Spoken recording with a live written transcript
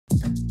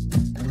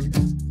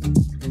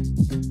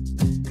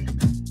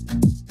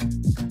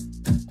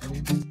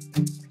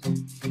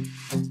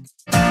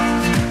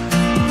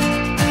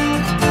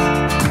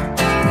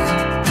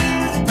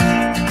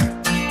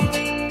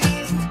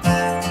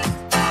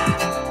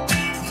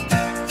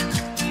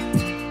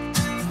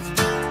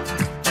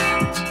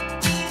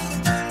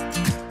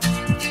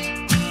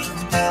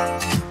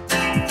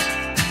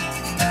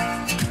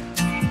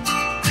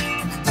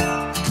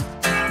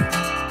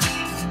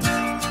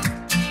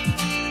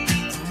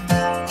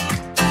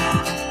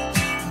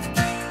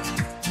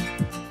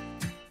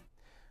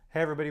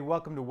Hey everybody,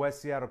 welcome to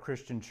West Seattle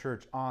Christian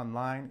Church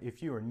Online.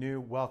 If you are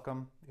new,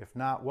 welcome. If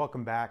not,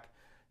 welcome back.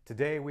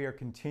 Today we are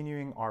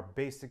continuing our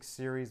basic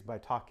series by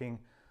talking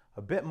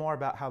a bit more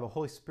about how the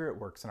Holy Spirit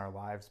works in our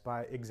lives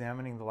by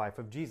examining the life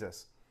of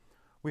Jesus.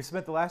 We've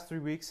spent the last 3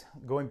 weeks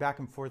going back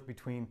and forth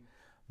between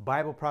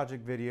Bible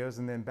Project videos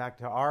and then back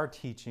to our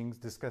teachings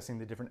discussing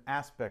the different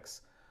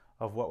aspects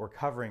of what we're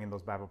covering in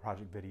those Bible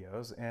Project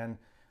videos. And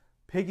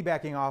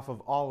piggybacking off of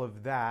all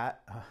of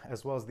that,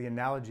 as well as the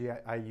analogy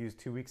I used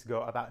 2 weeks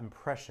ago about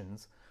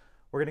impressions,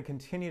 we're going to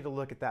continue to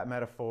look at that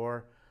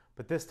metaphor,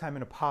 but this time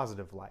in a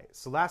positive light.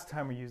 So last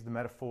time we used the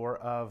metaphor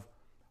of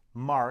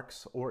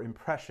marks or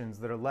impressions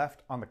that are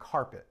left on the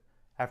carpet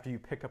after you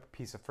pick up a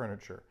piece of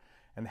furniture.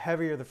 And the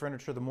heavier the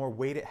furniture, the more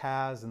weight it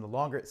has, and the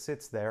longer it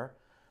sits there,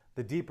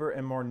 the deeper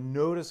and more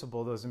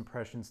noticeable those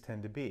impressions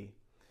tend to be.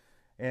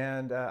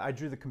 And I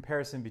drew the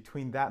comparison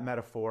between that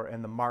metaphor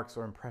and the marks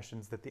or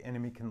impressions that the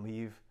enemy can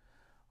leave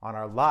on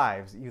our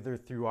lives, either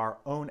through our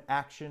own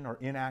action or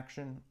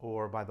inaction,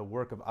 or by the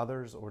work of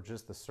others, or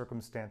just the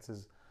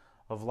circumstances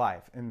of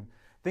life. And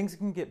things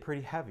can get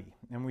pretty heavy.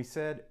 And we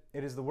said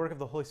it is the work of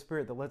the Holy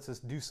Spirit that lets us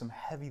do some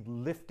heavy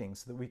lifting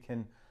so that we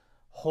can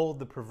hold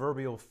the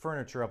proverbial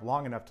furniture up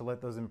long enough to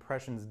let those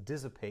impressions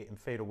dissipate and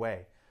fade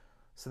away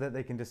so that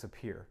they can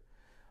disappear.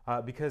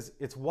 Because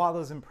it's while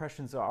those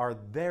impressions are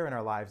there in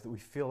our lives that we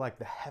feel like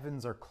the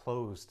heavens are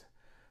closed.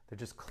 They're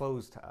just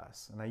closed to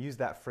us. And I use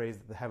that phrase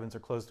that the heavens are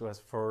closed to us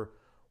for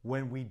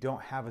when we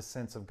don't have a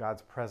sense of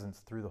God's presence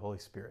through the Holy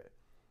Spirit.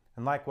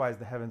 And likewise,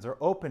 the heavens are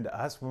open to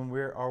us when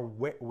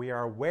we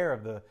are aware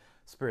of the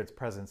Spirit's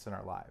presence in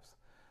our lives.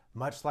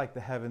 Much like the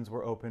heavens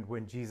were opened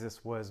when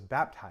Jesus was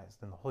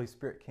baptized and the Holy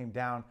Spirit came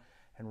down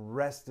and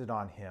rested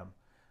on him,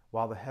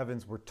 while the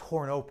heavens were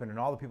torn open and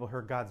all the people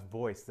heard God's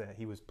voice that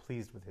he was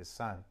pleased with his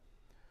Son.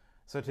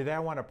 So today I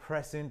want to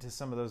press into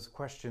some of those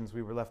questions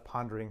we were left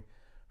pondering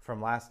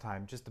from last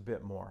time just a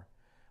bit more.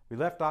 We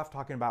left off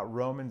talking about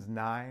Romans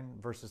 9,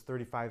 verses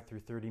 35 through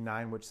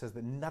 39, which says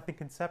that nothing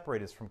can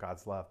separate us from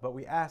God's love. But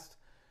we asked,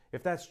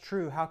 if that's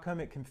true, how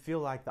come it can feel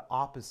like the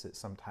opposite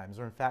sometimes,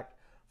 or in fact,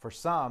 for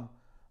some,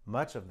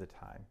 much of the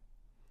time?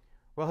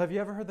 Well, have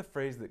you ever heard the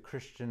phrase that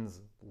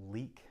Christians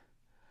leak?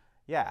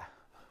 Yeah,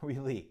 we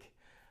leak.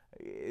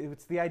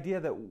 It's the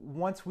idea that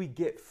once we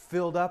get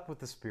filled up with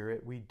the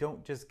Spirit, we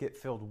don't just get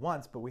filled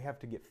once, but we have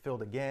to get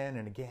filled again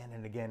and again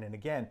and again and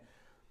again.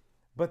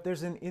 But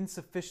there's an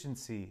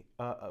insufficiency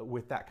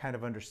with that kind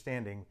of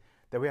understanding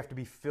that we have to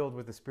be filled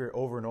with the Spirit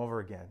over and over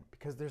again,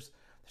 because there's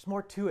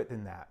more to it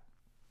than that.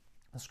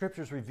 The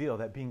Scriptures reveal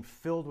that being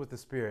filled with the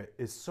Spirit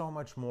is so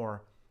much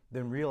more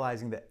than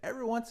realizing that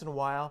every once in a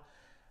while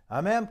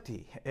I'm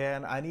empty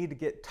and I need to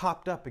get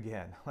topped up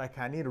again, like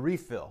I need a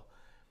refill.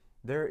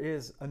 There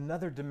is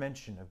another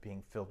dimension of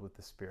being filled with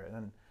the Spirit,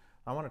 and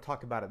I want to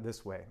talk about it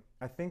this way.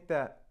 I think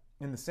that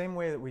in the same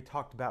way that we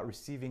talked about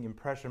receiving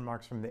impression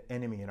marks from the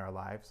enemy in our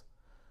lives,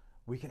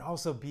 we can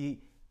also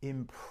be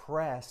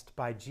impressed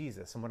by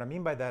Jesus. And what I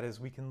mean by that is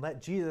we can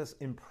let Jesus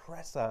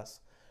impress us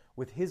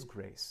with his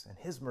grace and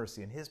his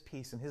mercy and his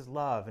peace and his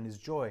love and his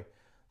joy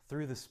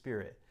through the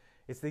Spirit.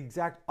 It's the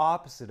exact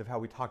opposite of how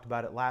we talked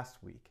about it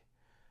last week.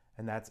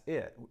 And that's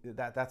it.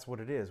 That's what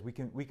it is. We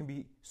can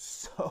be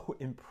so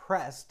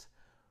impressed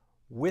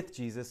with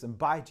Jesus and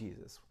by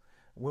Jesus.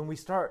 When we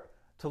start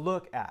to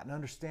look at and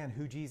understand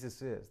who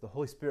Jesus is, the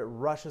Holy Spirit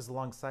rushes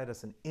alongside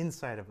us and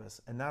inside of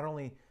us, and not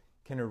only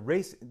can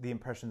erase the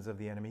impressions of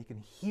the enemy, he can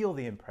heal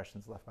the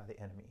impressions left by the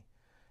enemy.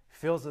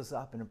 Fills us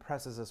up and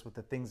impresses us with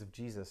the things of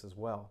Jesus as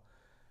well.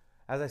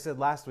 As I said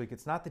last week,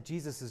 it's not that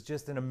Jesus is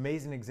just an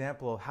amazing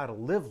example of how to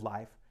live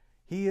life.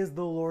 He is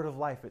the Lord of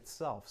life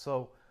itself.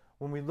 So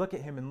when we look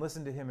at him and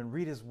listen to him and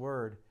read his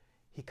word,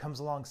 he comes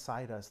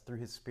alongside us through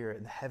his Spirit,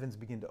 and the heavens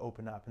begin to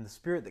open up. And the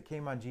Spirit that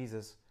came on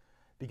Jesus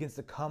begins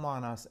to come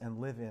on us and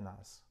live in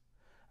us.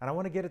 And I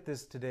want to get at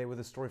this today with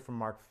a story from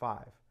Mark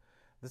 5.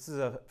 This is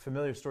a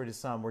familiar story to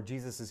some, where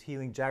Jesus is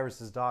healing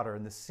Jairus' daughter,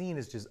 and the scene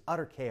is just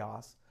utter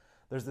chaos.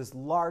 There's this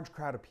large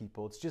crowd of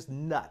people. It's just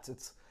nuts.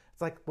 It's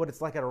like what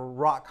it's like at a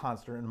rock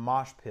concert in a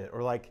mosh pit,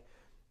 or like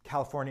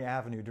California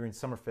Avenue during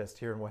Summerfest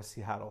here in West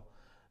Seattle.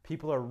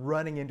 People are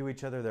running into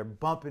each other. They're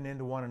bumping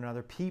into one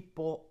another.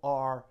 People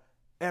are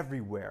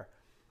everywhere.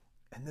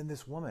 And then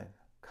this woman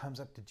comes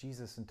up to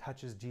Jesus and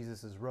touches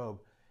Jesus' robe,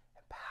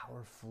 and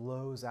power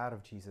flows out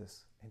of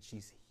Jesus, and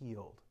she's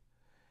healed.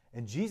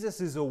 And Jesus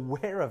is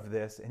aware of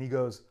this, and he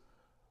goes,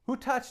 "Who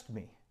touched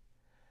me?"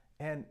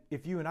 And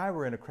if you and I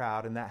were in a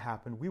crowd and that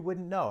happened, we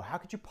wouldn't know. How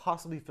could you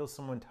possibly feel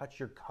someone touch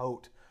your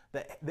coat,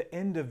 the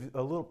end of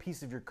a little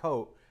piece of your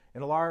coat,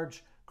 in a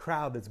large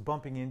crowd that's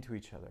bumping into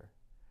each other?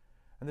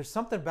 And there's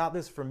something about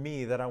this for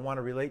me that I want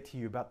to relate to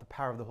you about the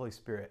power of the Holy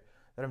Spirit,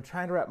 that I'm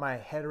trying to wrap my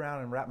head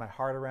around and wrap my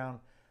heart around.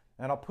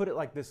 And I'll put it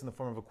like this in the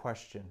form of a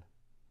question.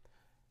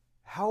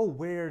 How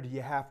aware do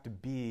you have to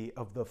be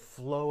of the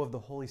flow of the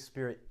Holy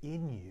Spirit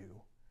in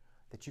you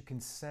that you can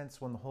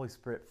sense when the Holy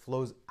Spirit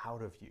flows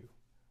out of you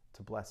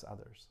to bless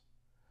others?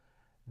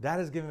 That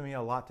has given me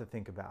a lot to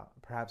think about,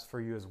 perhaps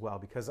for you as well,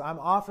 because I'm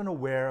often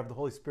aware of the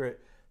Holy Spirit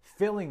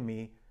filling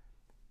me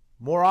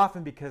More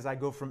often because I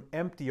go from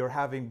empty or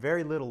having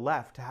very little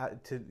left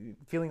to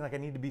feeling like I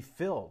need to be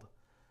filled.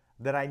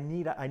 That I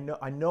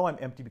know I'm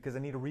empty because I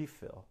need a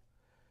refill.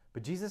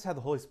 But Jesus had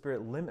the Holy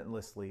Spirit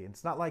limitlessly.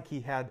 It's not like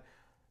he had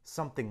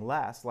something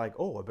less, like,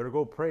 oh, I better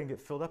go pray and get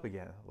filled up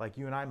again, like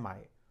you and I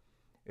might.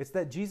 It's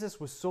that Jesus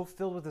was so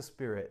filled with the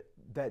Spirit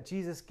that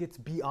Jesus gets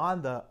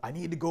beyond the, I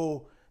need to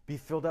go be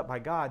filled up by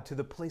God, to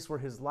the place where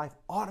his life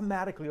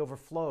automatically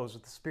overflows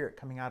with the Spirit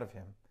coming out of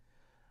him.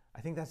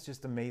 I think that's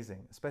just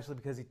amazing, especially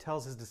because he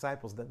tells his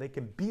disciples that they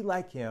can be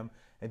like him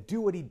and do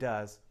what he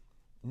does,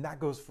 and that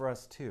goes for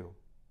us too.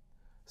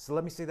 So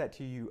let me say that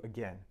to you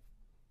again.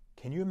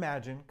 Can you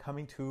imagine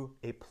coming to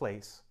a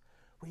place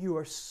where you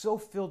are so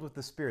filled with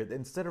the Spirit that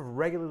instead of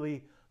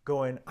regularly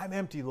going, I'm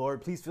empty,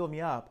 Lord, please fill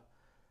me up,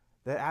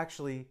 that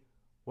actually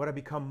what I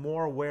become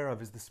more aware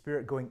of is the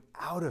Spirit going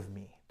out of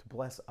me to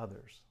bless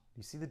others? Do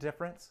you see the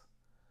difference?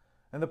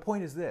 And the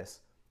point is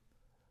this: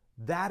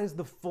 that is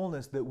the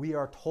fullness that we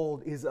are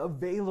told is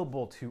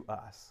available to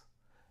us.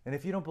 And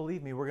if you don't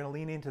believe me, we're going to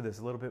lean into this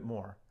a little bit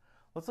more.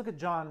 Let's look at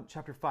John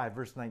chapter 5,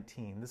 verse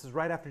 19. This is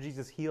right after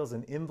Jesus heals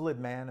an invalid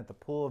man at the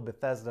pool of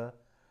Bethesda.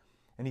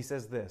 And he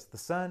says this: the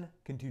Son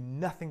can do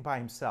nothing by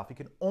himself. He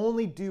can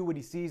only do what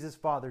he sees his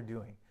Father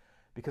doing.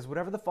 Because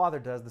whatever the Father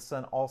does, the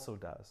Son also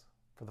does.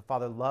 For the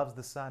Father loves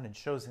the Son and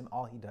shows him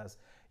all he does.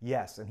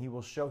 Yes, and he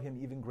will show him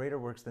even greater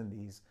works than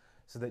these,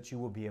 so that you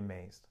will be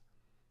amazed.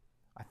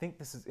 I think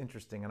this is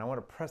interesting, and I want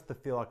to press the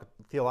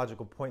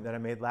theological point that I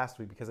made last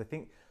week, because I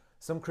think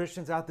some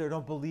Christians out there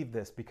don't believe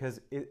this, because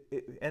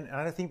and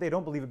I think they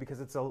don't believe it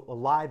because it's a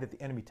lie that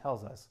the enemy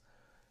tells us.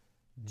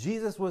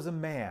 Jesus was a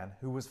man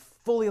who was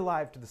fully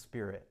alive to the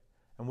Spirit,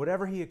 and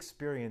whatever he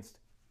experienced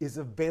is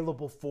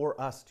available for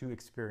us to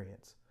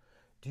experience.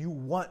 Do you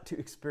want to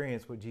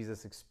experience what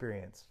Jesus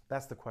experienced?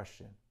 That's the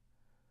question.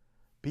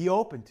 Be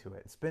open to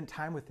it. Spend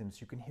time with him so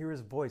you can hear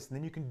his voice, and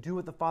then you can do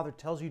what the Father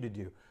tells you to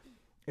do.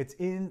 It's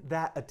in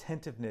that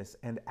attentiveness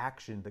and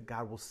action that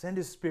God will send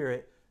his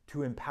Spirit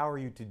to empower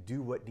you to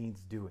do what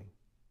needs doing.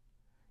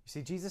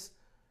 You see,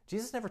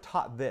 Jesus never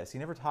taught this. He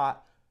never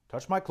taught,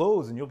 touch my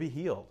clothes and you'll be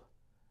healed.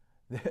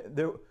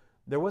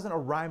 There wasn't a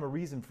rhyme or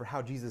reason for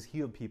how Jesus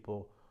healed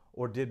people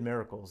or did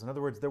miracles. In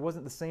other words, there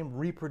wasn't the same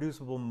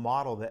reproducible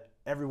model that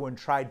everyone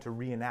tried to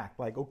reenact.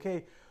 Like,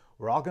 okay,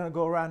 we're all going to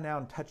go around now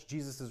and touch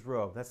Jesus'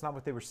 robe. That's not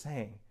what they were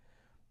saying.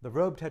 The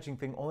robe touching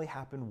thing only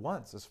happened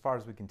once, as far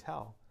as we can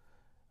tell,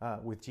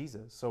 with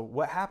Jesus. So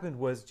what happened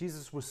was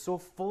Jesus was so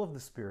full of the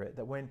Spirit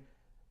that when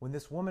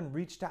this woman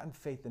reached out in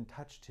faith and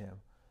touched him,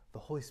 the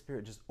Holy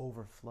Spirit just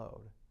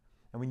overflowed.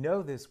 And we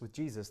know this with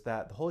Jesus,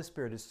 that the Holy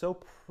Spirit is so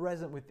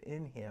present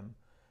within him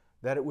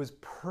that it was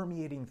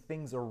permeating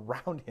things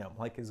around him,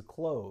 like his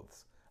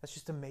clothes. That's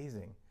just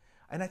amazing.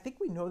 And I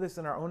think we know this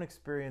in our own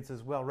experience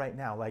as well right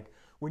now. Like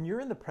when you're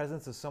in the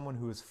presence of someone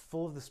who is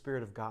full of the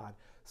Spirit of God,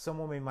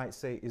 someone we might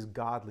say is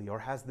godly or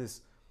has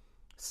this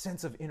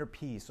sense of inner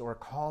peace or a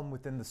calm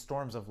within the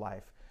storms of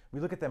life,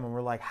 we look at them and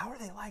we're like, how are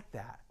they like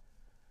that?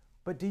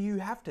 But do you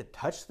have to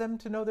touch them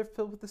to know they're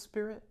filled with the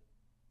Spirit?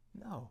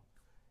 No.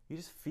 You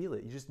just feel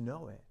it. You just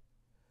know it.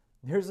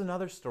 Here's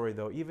another story,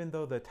 though. Even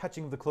though the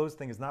touching of the clothes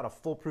thing is not a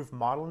foolproof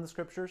model in the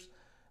Scriptures,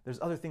 there's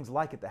other things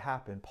like it that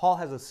happen. Paul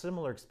has a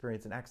similar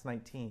experience in Acts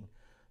 19,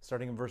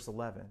 starting in verse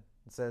 11.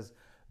 It says,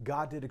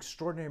 God did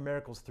extraordinary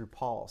miracles through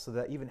Paul, so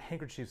that even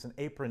handkerchiefs and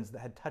aprons that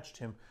had touched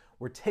him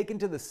were taken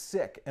to the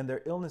sick, and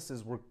their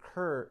illnesses were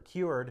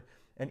cured,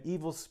 and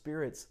evil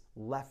spirits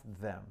left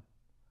them.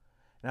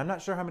 Now, I'm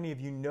not sure how many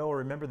of you know or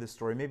remember this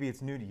story. Maybe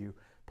it's new to you.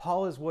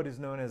 Paul is what is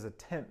known as a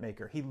tent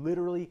maker. He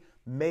literally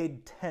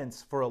made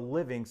tents for a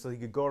living so he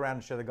could go around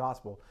and share the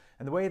gospel.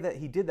 And the way that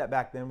he did that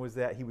back then was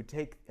that he would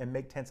take and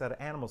make tents out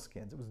of animal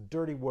skins. It was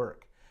dirty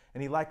work.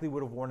 And he likely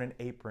would have worn an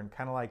apron,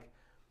 kind of like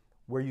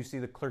where you see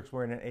the clerks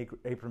wearing an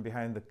apron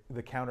behind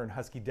the counter in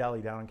Husky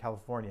Deli down in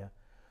California.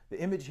 The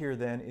image here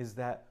then is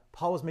that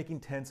Paul was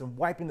making tents and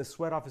wiping the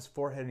sweat off his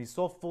forehead, and he's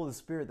so full of the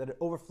Spirit that it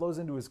overflows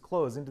into his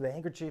clothes, into the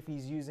handkerchief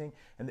he's using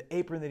and the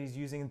apron that he's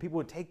using, and people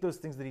would take those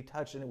things that he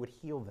touched and it would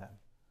heal them.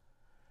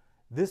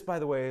 This, by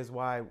the way, is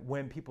why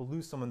when people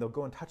lose someone, they'll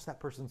go and touch that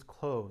person's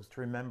clothes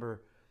to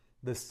remember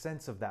the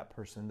sense of that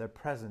person, their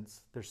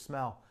presence, their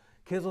smell.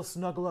 Kids will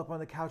snuggle up on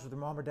the couch with their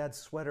mom or dad's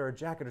sweater or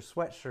jacket or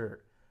sweatshirt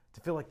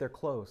to feel like they're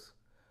close.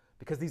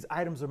 Because these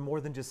items are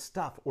more than just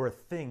stuff or a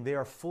thing. They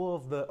are full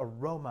of the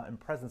aroma and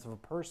presence of a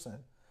person.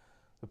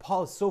 But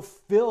Paul is so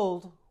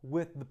filled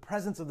with the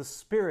presence of the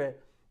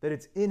Spirit that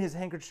it's in his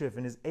handkerchief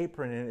and his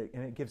apron,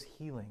 and it gives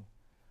healing.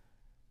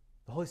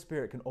 The Holy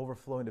Spirit can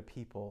overflow into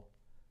people,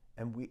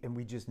 and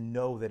we just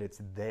know that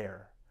it's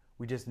there.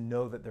 We just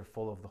know that they're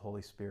full of the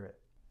Holy Spirit.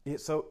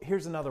 So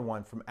here's another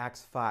one from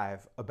Acts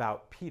 5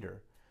 about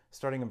Peter,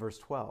 starting in verse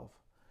 12.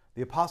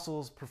 The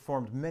apostles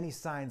performed many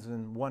signs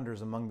and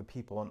wonders among the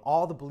people, and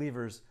all the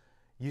believers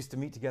used to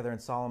meet together in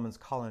Solomon's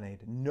colonnade.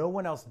 No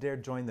one else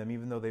dared join them,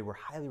 even though they were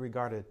highly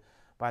regarded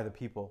by the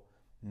people.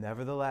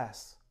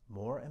 Nevertheless,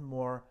 more and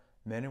more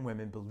men and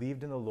women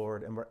believed in the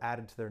Lord and were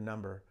added to their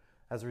number.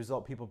 As a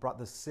result, people brought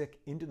the sick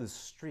into the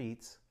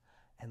streets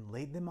and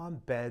laid them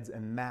on beds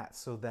and mats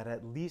so that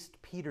at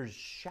least Peter's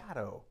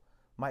shadow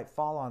might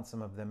fall on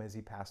some of them as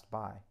he passed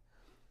by.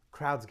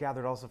 Crowds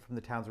gathered also from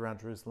the towns around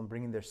Jerusalem,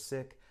 bringing their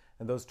sick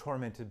and those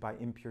tormented by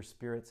impure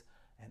spirits,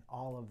 and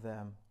all of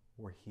them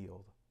were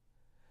healed.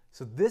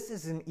 So this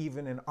isn't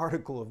even an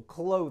article of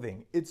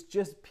clothing. It's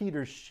just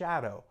Peter's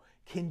shadow.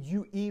 Can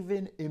you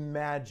even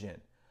imagine?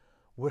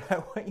 What I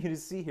want you to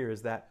see here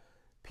is that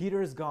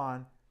Peter has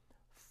gone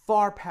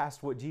far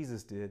past what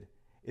Jesus did,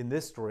 in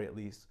this story at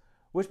least,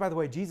 which, by the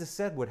way, Jesus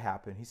said would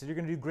happen. He said, you're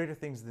going to do greater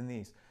things than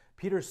these.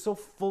 Peter is so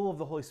full of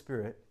the Holy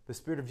Spirit, the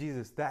Spirit of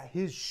Jesus, that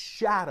his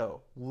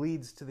shadow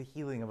leads to the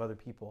healing of other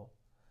people.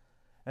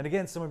 And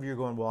again, some of you are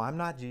going, well, I'm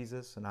not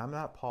Jesus, and I'm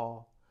not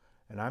Paul,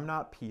 and I'm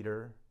not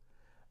Peter.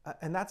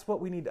 And that's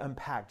what we need to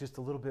unpack just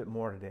a little bit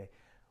more today.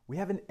 We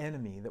have an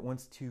enemy that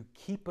wants to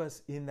keep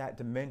us in that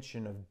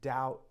dimension of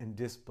doubt and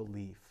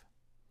disbelief.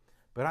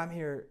 But I'm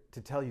here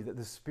to tell you that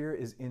the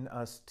Spirit is in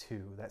us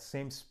too, that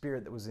same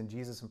Spirit that was in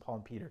Jesus and Paul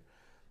and Peter.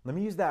 Let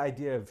me use that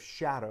idea of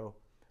shadow,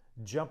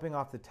 jumping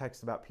off the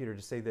text about Peter,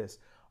 to say this.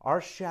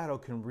 Our shadow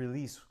can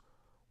release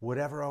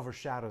whatever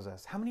overshadows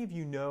us. How many of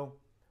you know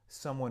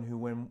someone who,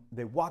 when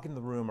they walk in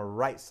the room or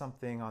write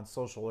something on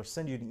social or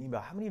send you an email,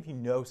 how many of you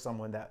know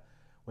someone that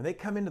when they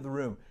come into the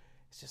room,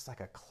 it's just like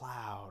a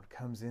cloud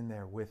comes in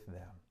there with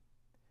them?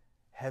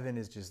 Heaven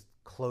is just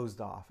closed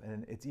off,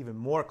 and it's even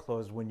more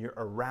closed when you're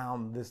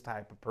around this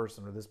type of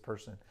person or this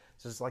person.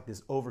 It's just like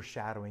this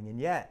overshadowing. And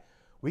yet,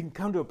 we can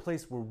come to a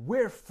place where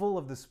we're full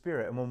of the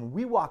Spirit, and when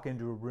we walk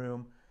into a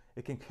room,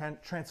 it can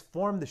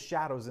transform the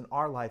shadows in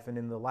our life and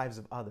in the lives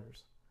of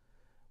others.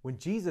 When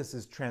Jesus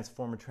is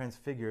transformed and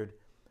transfigured,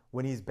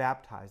 when he's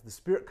baptized, the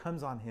Spirit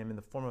comes on him in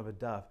the form of a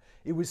dove.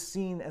 It was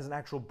seen as an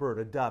actual bird,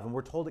 a dove, and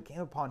we're told it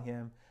came upon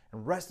him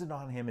and rested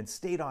on him and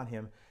stayed on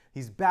him.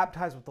 He's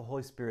baptized with the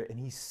Holy Spirit, and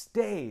he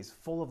stays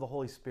full of the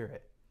Holy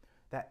Spirit.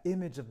 That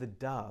image of the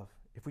dove,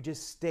 if we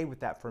just stay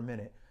with that for a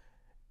minute,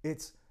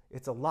 it's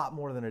a lot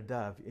more than a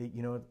dove,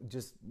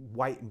 just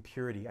white and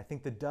purity. I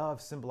think the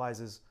dove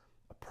symbolizes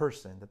a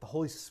person, that the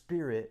Holy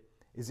Spirit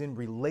is in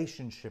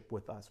relationship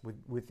with us,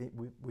 with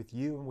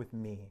you and with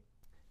me.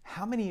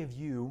 How many of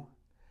you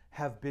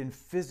have been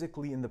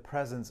physically in the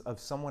presence of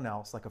someone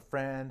else, like a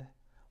friend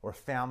or a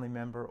family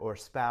member or a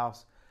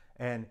spouse,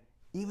 and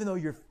even though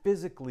you're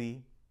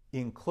physically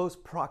in close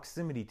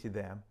proximity to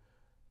them,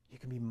 you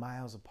can be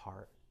miles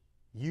apart.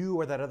 You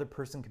or that other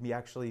person can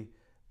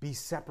be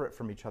separate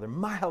from each other,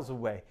 miles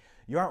away.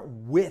 You aren't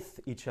with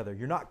each other.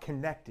 You're not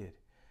connected.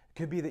 It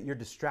could be that you're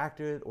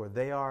distracted or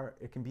they are.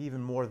 It can be even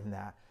more than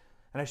that.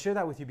 And I share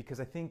that with you because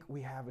I think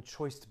we have a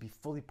choice to be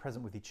fully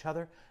present with each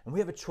other, and we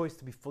have a choice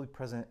to be fully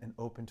present and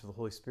open to the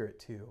Holy Spirit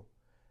too.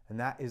 And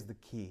that is the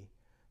key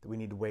that we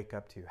need to wake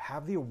up to.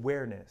 Have the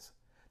awareness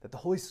that the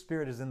Holy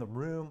Spirit is in the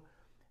room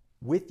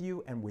with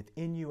you and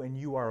within you, and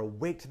you are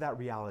awake to that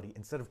reality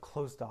instead of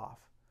closed off.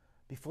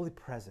 Be fully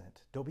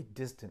present. Don't be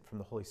distant from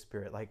the Holy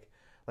Spirit. Like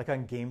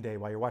on game day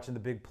while you're watching the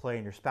big play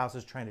and your spouse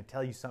is trying to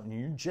tell you something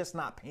and you're just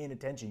not paying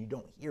attention. You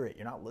don't hear it.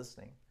 You're not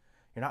listening.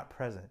 You're not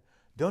present.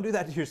 Don't do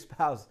that to your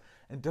spouse,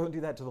 and don't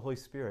do that to the Holy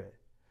Spirit.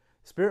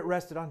 Spirit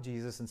rested on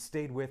Jesus and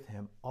stayed with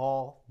him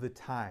all the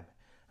time.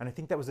 And I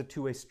think that was a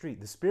two-way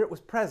street. The Spirit was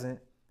present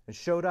and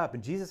showed up,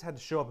 and Jesus had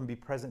to show up and be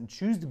present and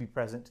choose to be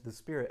present to the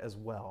Spirit as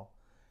well.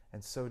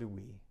 And so do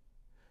we.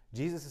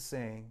 Jesus is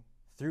saying,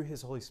 through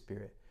his Holy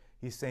Spirit,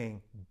 he's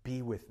saying,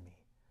 be with me.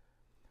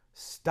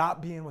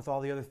 Stop being with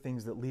all the other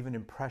things that leave an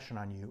impression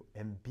on you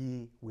and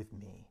be with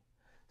me.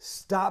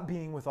 Stop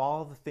being with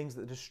all the things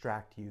that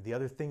distract you, the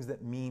other things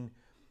that mean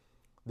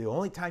the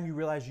only time you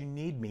realize you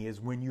need me is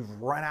when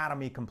you've run out of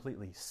me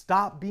completely.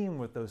 Stop being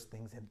with those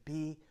things and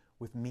be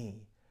with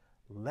me.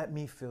 Let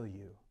me fill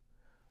you.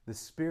 The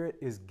Spirit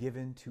is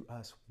given to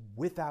us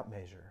without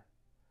measure.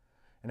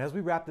 And as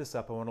we wrap this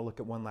up, I want to look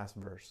at one last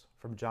verse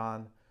from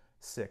John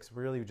 6.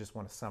 Really, we just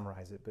want to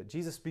summarize it. But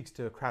Jesus speaks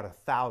to a crowd of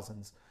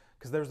thousands,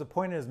 because there was a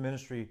point in his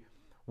ministry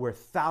where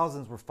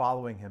thousands were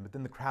following him, but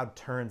then the crowd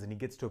turns and he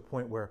gets to a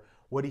point where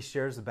what he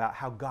shares about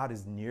how God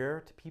is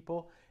near to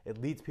people, it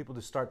leads people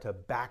to start to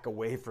back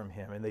away from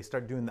him, and they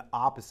start doing the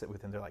opposite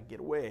with him. They're like, get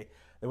away.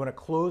 They want to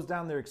close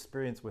down their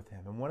experience with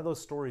him. And one of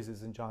those stories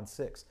is in John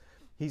 6.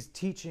 He's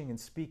teaching and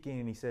speaking,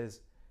 and he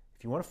says,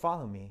 if you want to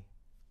follow me,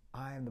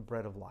 I am the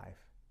bread of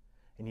life.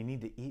 And you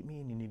need to eat me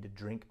and you need to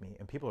drink me.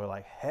 And people are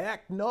like,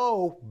 heck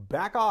no,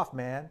 back off,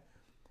 man.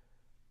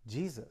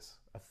 Jesus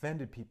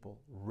offended people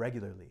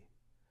regularly.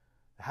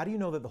 How do you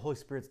know that the Holy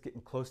Spirit's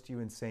getting close to you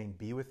and saying,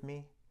 be with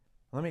me?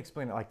 Let me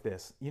explain it like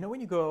this. You know when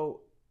you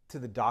go to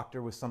the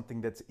doctor with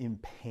something that's in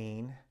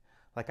pain?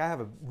 Like I have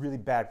a really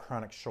bad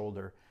chronic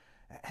shoulder,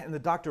 and the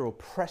doctor will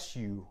press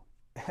you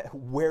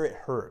where it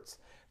hurts.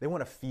 They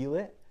want to feel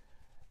it,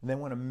 and they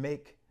want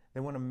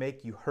to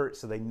make you hurt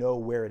so they know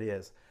where it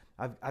is.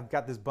 I've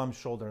got this bum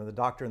shoulder, and the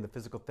doctor and the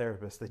physical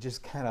therapist,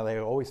 they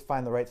always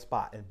find the right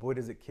spot, and boy,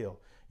 does it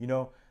kill. You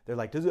know, they're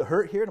like, does it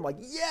hurt here? And I'm like,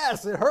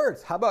 yes, it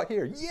hurts. How about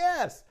here?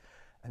 Yes.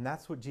 And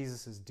that's what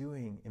Jesus is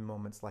doing in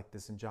moments like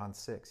this in John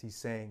 6. He's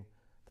saying,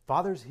 the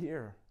Father's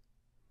here.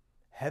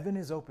 Heaven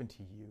is open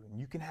to you, and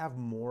you can have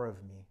more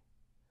of me.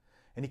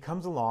 And he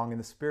comes along, and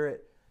the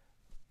Spirit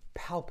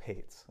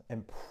palpates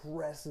and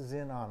presses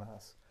in on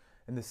us.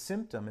 And the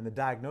symptom and the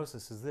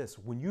diagnosis is this: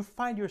 when you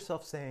find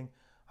yourself saying,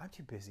 I'm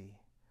too busy,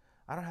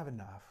 I don't have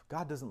enough,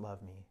 God doesn't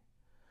love me,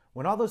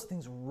 when all those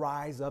things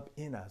rise up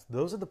in us,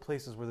 those are the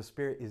places where the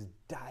Spirit is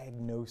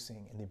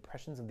diagnosing, and the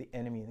impressions of the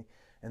enemy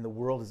and the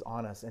world is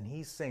on us. And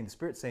he's saying, the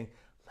Spirit's saying,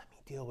 let me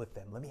deal with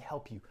them, let me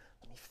help you,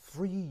 let me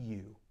free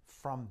you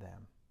from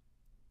them.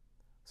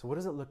 So what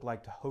does it look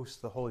like to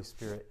host the Holy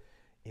Spirit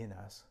in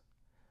us?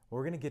 Well,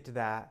 we're going to get to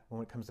that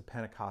when it comes to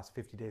Pentecost,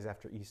 50 days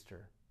after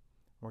Easter.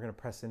 We're going to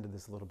press into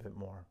this a little bit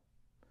more.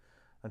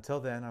 Until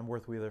then, I'm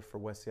Worth Wheeler for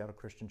West Seattle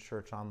Christian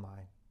Church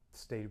Online.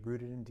 Stay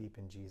rooted and deep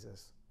in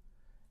Jesus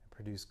and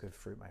produce good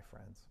fruit, my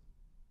friends.